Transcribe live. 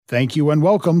Thank you and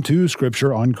welcome to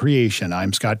Scripture on Creation.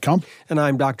 I'm Scott Kump. And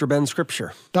I'm Dr. Ben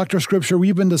Scripture. Dr. Scripture,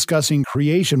 we've been discussing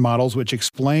creation models which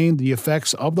explain the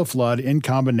effects of the flood in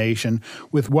combination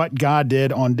with what God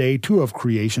did on day 2 of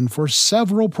creation for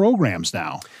several programs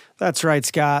now. That's right,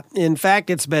 Scott. In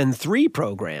fact, it's been 3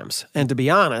 programs. And to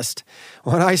be honest,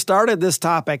 when I started this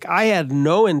topic, I had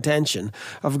no intention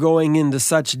of going into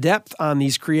such depth on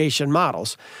these creation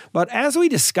models. But as we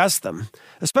discussed them,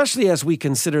 especially as we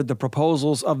considered the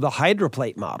proposals of the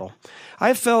hydroplate model,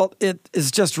 I felt it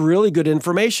is just really good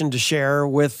information to share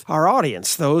with our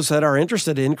audience, those that are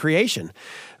interested in creation.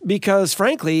 Because,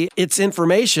 frankly, it's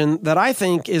information that I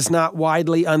think is not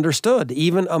widely understood,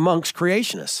 even amongst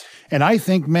creationists. And I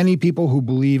think many people who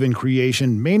believe in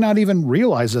creation may not even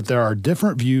realize that there are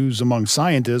different views among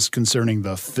scientists concerning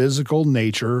the physical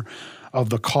nature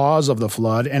of the cause of the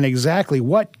flood and exactly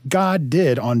what God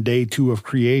did on day 2 of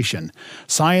creation.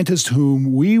 Scientists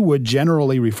whom we would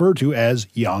generally refer to as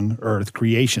young Earth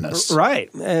creationists.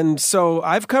 Right. And so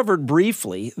I've covered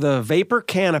briefly the vapor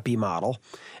canopy model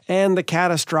and the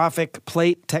catastrophic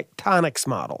plate tectonics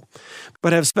model,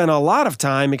 but have spent a lot of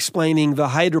time explaining the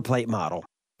hydroplate model.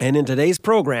 And in today's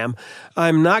program,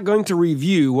 I'm not going to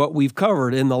review what we've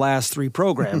covered in the last 3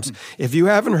 programs. If you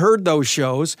haven't heard those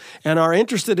shows and are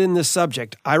interested in this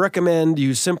subject, I recommend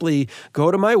you simply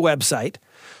go to my website,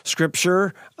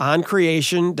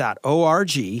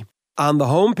 scriptureoncreation.org. On the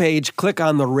homepage, click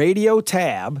on the radio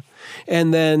tab,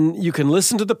 and then you can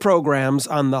listen to the programs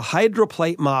on the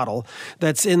hydroplate model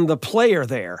that's in the player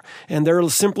there. And they're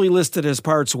simply listed as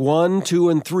parts 1, 2,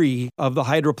 and 3 of the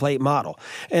hydroplate model.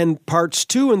 And parts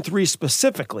 2 and 3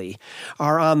 specifically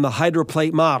are on the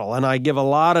hydroplate model, and I give a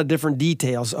lot of different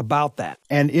details about that.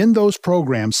 And in those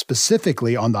programs,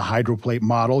 specifically on the hydroplate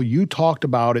model, you talked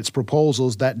about its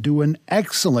proposals that do an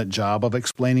excellent job of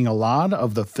explaining a lot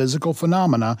of the physical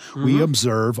phenomena we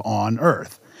observe on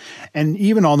Earth, and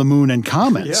even on the moon and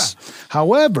comets. Yeah.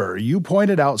 However, you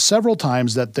pointed out several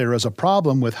times that there is a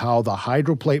problem with how the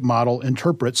hydroplate model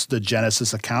interprets the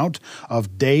Genesis account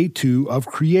of day 2 of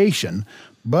creation.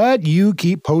 But you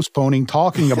keep postponing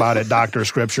talking about it, Dr.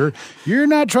 Scripture. You're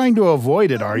not trying to avoid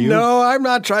it, are you? No, I'm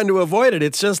not trying to avoid it.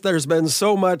 It's just there's been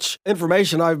so much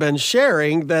information I've been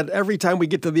sharing that every time we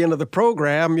get to the end of the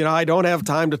program, I don't have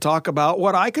time to talk about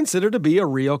what I consider to be a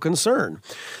real concern.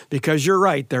 Because you're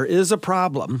right, there is a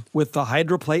problem with the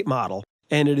hydroplate model,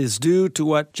 and it is due to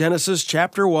what Genesis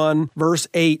chapter 1, verse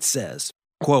 8 says,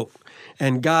 quote,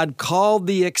 "And God called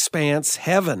the expanse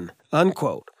heaven,"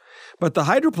 unquote. But the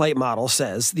hydroplate model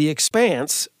says the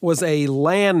expanse was a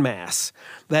landmass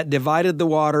that divided the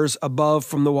waters above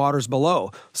from the waters below.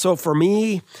 So for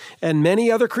me and many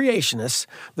other creationists,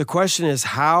 the question is,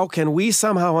 how can we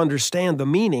somehow understand the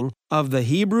meaning of the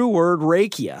Hebrew word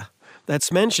rakia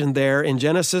that's mentioned there in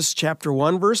Genesis chapter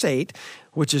 1, verse 8,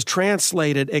 which is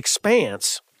translated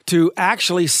expanse, to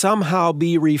actually somehow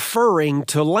be referring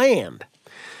to land?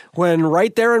 When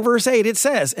right there in verse 8 it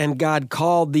says, "And God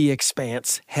called the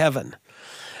expanse heaven."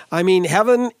 I mean,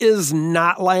 heaven is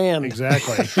not land.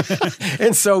 Exactly.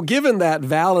 And so given that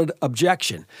valid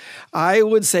objection, I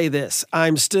would say this: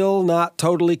 I'm still not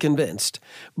totally convinced,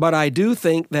 but I do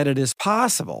think that it is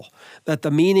possible that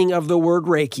the meaning of the word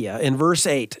rakia in verse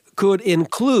 8 could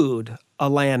include a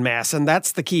landmass, and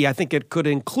that's the key. I think it could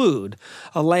include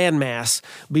a landmass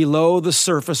below the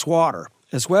surface water,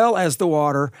 as well as the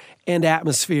water and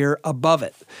atmosphere above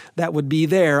it that would be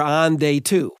there on day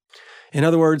 2. In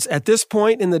other words, at this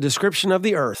point in the description of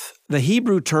the earth, the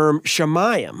Hebrew term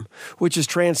shemayim, which is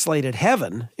translated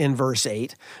heaven in verse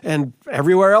 8 and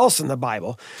everywhere else in the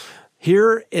Bible,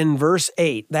 here in verse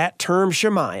 8, that term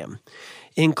shemayim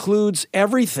includes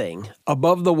everything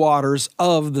above the waters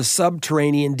of the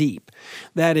subterranean deep.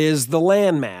 That is, the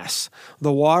landmass,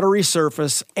 the watery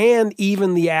surface, and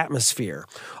even the atmosphere,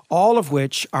 all of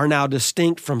which are now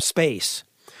distinct from space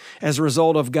as a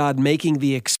result of God making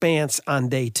the expanse on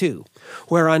day 2.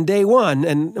 Where on day 1,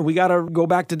 and we got to go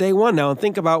back to day 1 now and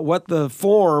think about what the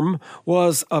form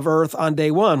was of earth on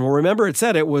day 1. Well, remember it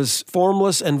said it was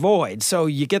formless and void. So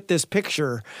you get this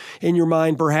picture in your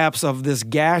mind perhaps of this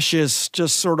gaseous,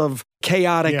 just sort of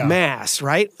chaotic mass,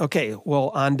 right? Okay,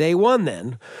 well, on day 1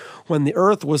 then, when the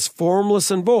earth was formless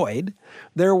and void,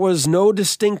 there was no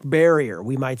distinct barrier,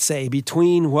 we might say,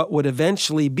 between what would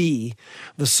eventually be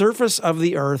the surface of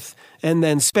the earth and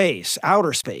then space,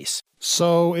 outer space.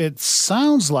 So it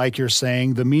sounds like you're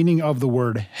saying the meaning of the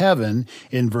word heaven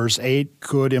in verse 8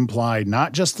 could imply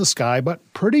not just the sky, but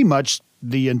pretty much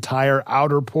the entire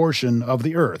outer portion of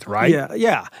the earth, right?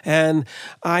 Yeah. And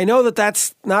I know that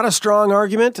that's not a strong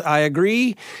argument. I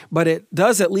agree, but it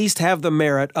does at least have the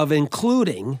merit of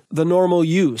including the normal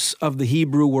use of the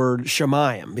Hebrew word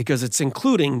shemayim, because it's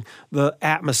including the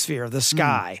atmosphere, the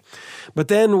sky. But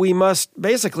then we must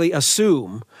basically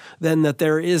assume then that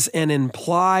there is an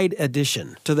implied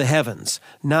addition to the heavens,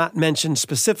 not mentioned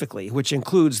specifically, which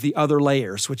includes the other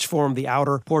layers which form the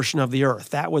outer portion of the earth.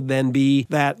 That would then be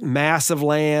that mass of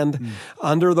land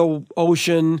under the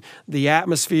ocean, the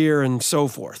atmosphere, and so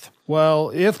forth.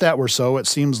 Well, if that were so, it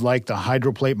seems like the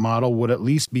hydroplate model would at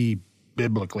least be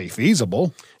biblically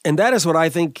feasible. And that is what I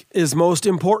think is most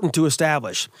important to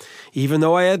establish, even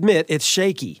though I admit it's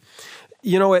shaky.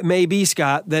 You know, it may be,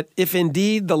 Scott, that if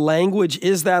indeed the language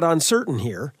is that uncertain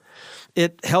here,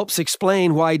 it helps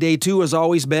explain why day 2 has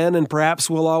always been and perhaps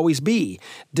will always be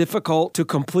difficult to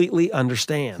completely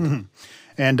understand.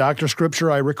 And Dr. Scripture,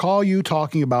 I recall you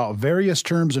talking about various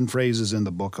terms and phrases in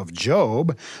the book of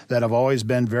Job that have always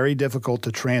been very difficult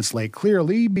to translate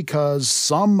clearly because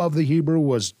some of the Hebrew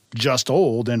was just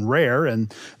old and rare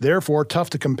and therefore tough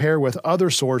to compare with other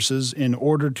sources in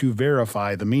order to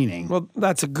verify the meaning. Well,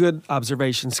 that's a good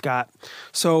observation, Scott.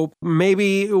 So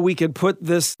maybe we could put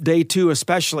this day 2,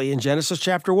 especially in Genesis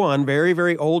chapter 1, very,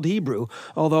 very old Hebrew,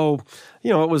 although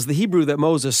it was the Hebrew that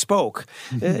Moses spoke.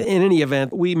 In any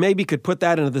event, we maybe could put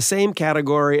that into the same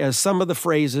category as some of the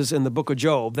phrases in the book of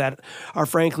Job that are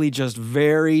frankly just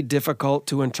very difficult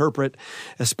to interpret,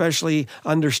 especially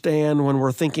understand when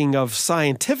we're thinking of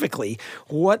scientifically,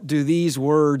 what do these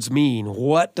words mean?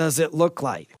 What does it look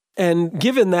like? And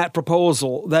given that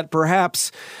proposal, that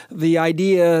perhaps the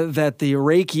idea that the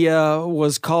Arakia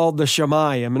was called the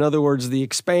Shemayim, in other words, the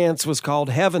expanse was called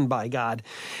heaven by God,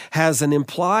 has an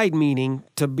implied meaning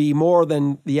to be more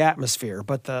than the atmosphere,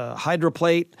 but the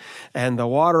hydroplate and the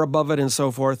water above it and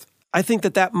so forth, I think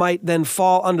that might then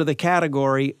fall under the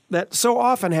category that so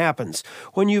often happens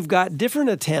when you've got different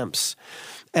attempts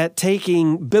at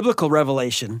taking biblical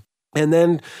revelation and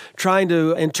then trying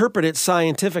to interpret it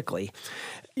scientifically.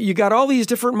 You got all these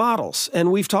different models, and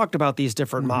we've talked about these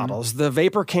different models. The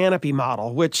vapor canopy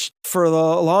model, which for the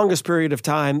longest period of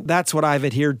time, that's what I've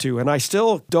adhered to, and I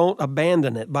still don't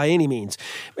abandon it by any means.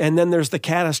 And then there's the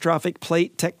catastrophic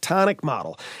plate tectonic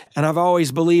model, and I've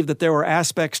always believed that there were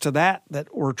aspects to that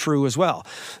were true as well.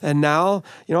 And now,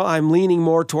 I'm leaning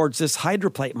more towards this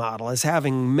hydroplate model as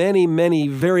having many, many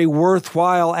very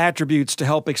worthwhile attributes to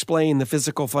help explain the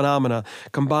physical phenomena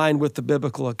combined with the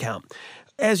biblical account.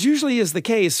 As usually is the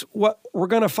case, what we're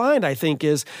going to find, I think,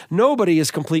 is nobody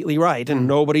is completely right and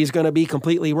nobody's going to be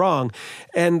completely wrong.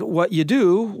 And what you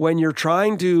do when you're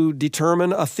trying to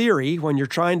determine a theory, when you're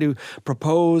trying to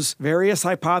propose various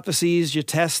hypotheses, you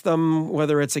test them,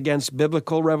 whether it's against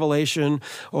biblical revelation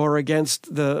or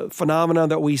against the phenomena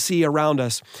that we see around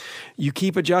us, you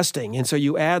keep adjusting. And so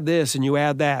you add this and you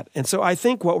add that. And so I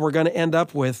think what we're going to end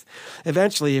up with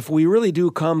eventually, if we really do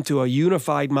come to a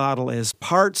unified model, is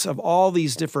parts of all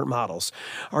these different models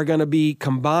are going to be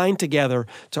combined together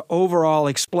to overall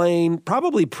explain,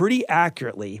 probably pretty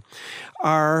accurately,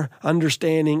 our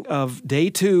understanding of day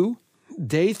 2,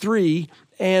 day 3,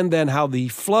 and then how the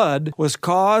flood was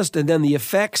caused, and then the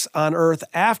effects on earth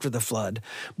after the flood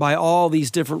by all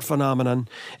these different phenomena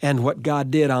and what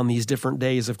God did on these different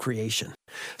days of creation.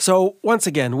 So once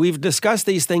again, we've discussed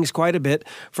these things quite a bit.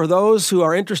 For those who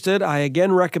are interested, I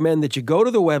again recommend that you go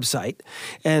to the website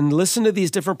and listen to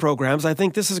these different programs. I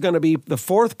think this is going to be the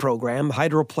 4th program,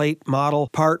 Hydroplate Model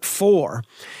Part 4.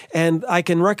 And I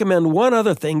can recommend one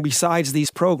other thing besides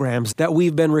these programs that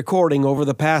we've been recording over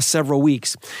the past several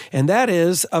weeks, and that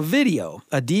is a video,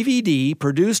 a DVD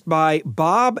produced by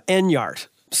Bob Enyart.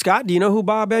 Scott, do you know who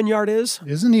Bob Enyart is?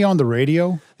 Isn't he on the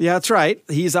radio? Yeah, that's right.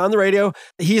 He's on the radio.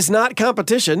 He's not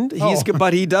competition,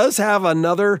 but he does have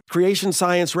another creation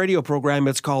science radio program.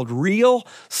 It's called Real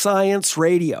Science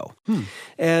Radio.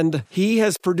 And he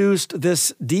has produced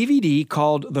this DVD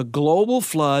called The Global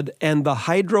Flood and the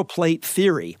Hydroplate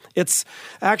Theory. It's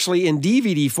actually in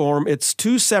DVD form. It's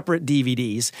 2 separate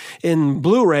DVDs. In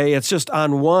Blu-ray, it's just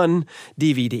on one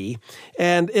DVD.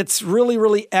 And it's really,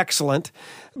 really excellent.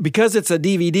 Because it's a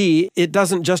DVD, it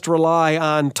doesn't just rely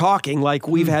on talking like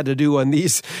we've had to do on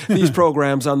these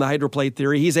programs on the hydroplate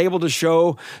theory. He's able to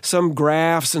show some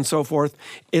graphs and so forth.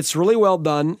 It's really well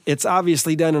done. It's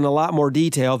obviously done in a lot more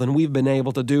detail than we've been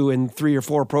able to do in 3 or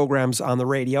 4 programs on the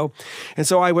radio. And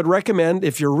so I would recommend,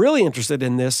 if you're really interested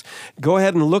in this, go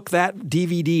ahead and look that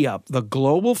DVD up, The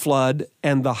Global Flood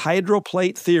and the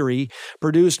Hydroplate Theory,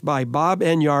 produced by Bob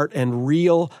Enyart and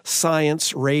Real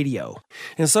Science Radio.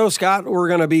 And so, Scott, we're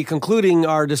going to be concluding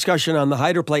our discussion on the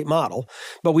hydroplate model,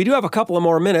 but we do have a couple of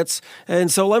more minutes.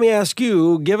 And so let me ask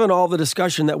you, given all the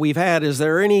discussion that we've had, is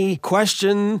there any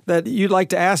question that you'd like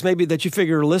to ask, maybe that you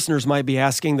figure listeners might be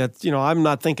asking that, I'm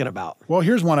not thinking about? Well,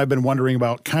 here's one I've been wondering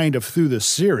about kind of through this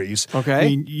series. Okay. I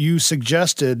mean, you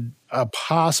suggested a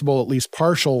possible, at least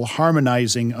partial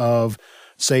harmonizing of,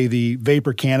 say, the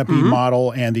vapor canopy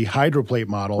model and the hydroplate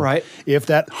model. Right. If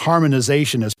that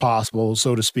harmonization is possible,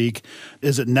 so to speak,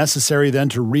 is it necessary then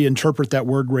to reinterpret that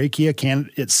word rakia?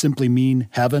 Can it simply mean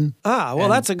heaven?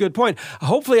 That's a good point.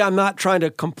 Hopefully I'm not trying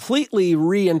to completely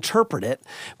reinterpret it,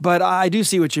 but I do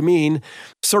see what you mean,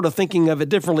 sort of thinking of it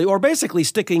differently, or basically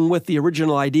sticking with the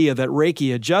original idea that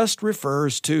rakia just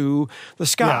refers to the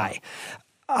sky. Yeah.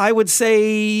 I would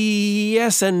say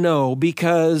yes and no,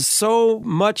 because so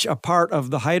much a part of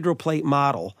the hydroplate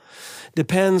model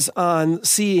depends on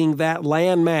seeing that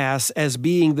land mass as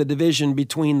being the division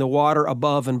between the water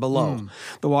above and below.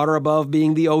 The water above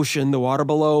being the ocean, the water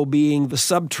below being the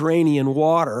subterranean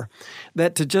water,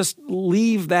 that to just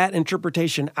leave that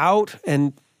interpretation out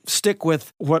and stick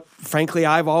with what, frankly,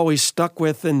 I've always stuck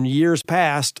with in years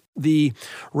past, the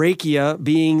rakia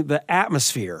being the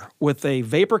atmosphere with a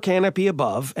vapor canopy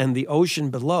above and the ocean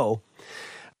below,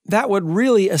 that would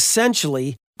really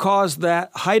essentially cause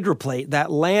that hydroplate, that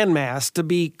landmass, to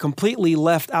be completely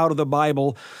left out of the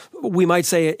Bible. We might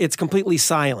say it's completely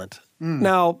silent.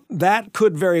 Now, that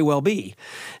could very well be.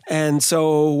 And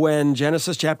so when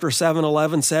Genesis chapter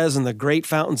 7:11 says, and the great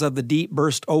fountains of the deep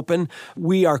burst open,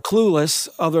 we are clueless,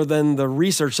 other than the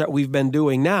research that we've been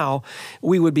doing now,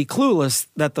 we would be clueless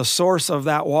that the source of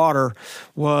that water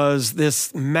was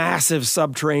this massive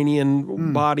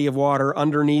subterranean body of water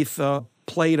underneath a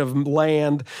plate of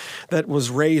land that was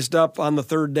raised up on the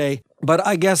third day. But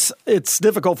I guess it's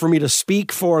difficult for me to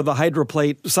speak for the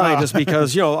hydroplate scientists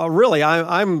because, really,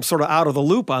 I'm sort of out of the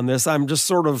loop on this. I'm just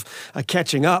sort of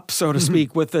catching up, so to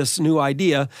speak, with this new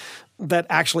idea that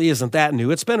actually isn't that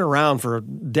new. It's been around for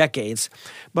decades.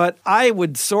 But I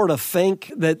would sort of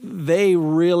think that they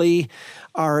really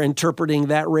are interpreting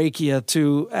that rakia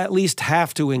to at least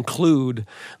have to include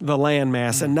the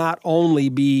landmass and not only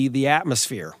be the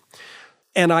atmosphere.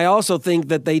 And I also think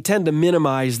that they tend to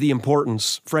minimize the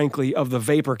importance, frankly, of the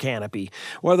vapor canopy.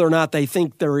 Whether or not they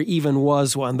think there even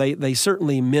was one, they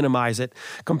certainly minimize it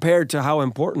compared to how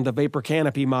important the vapor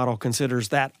canopy model considers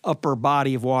that upper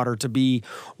body of water to be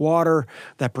water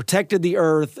that protected the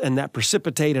earth and that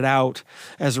precipitated out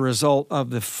as a result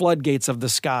of the floodgates of the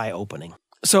sky opening.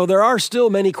 So there are still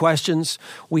many questions.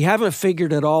 We haven't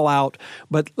figured it all out,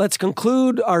 but let's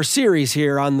conclude our series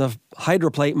here on the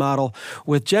hydroplate model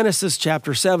with Genesis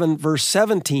chapter 7, verse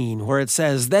 17, where it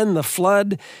says, "Then the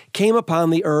flood came upon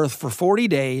the earth for 40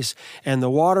 days, and the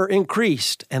water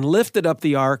increased and lifted up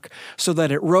the ark so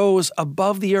that it rose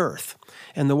above the earth.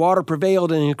 And the water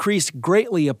prevailed and increased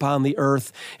greatly upon the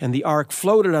earth, and the ark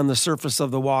floated on the surface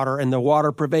of the water, and the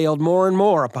water prevailed more and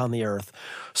more upon the earth,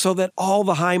 so that all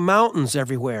the high mountains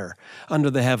everywhere under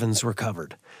the heavens were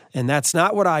covered." And that's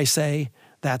not what I say,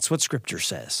 that's what Scripture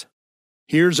says.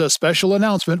 Here's a special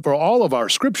announcement for all of our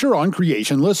Scripture on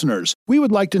Creation listeners. We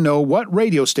would like to know what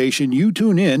radio station you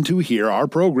tune in to hear our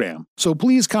program. So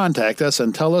please contact us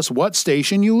and tell us what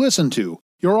station you listen to.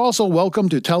 You're also welcome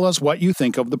to tell us what you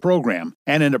think of the program.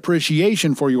 And in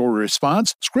appreciation for your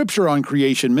response, Scripture on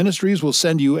Creation Ministries will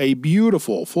send you a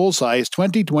beautiful full-size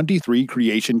 2023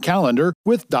 creation calendar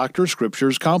with Dr.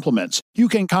 Scripture's compliments. You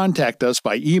can contact us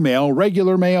by email,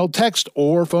 regular mail, text,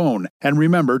 or phone. And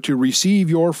remember, to receive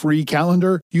your free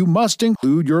calendar, you must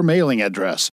include your mailing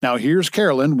address. Now here's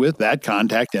Carolyn with that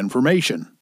contact information.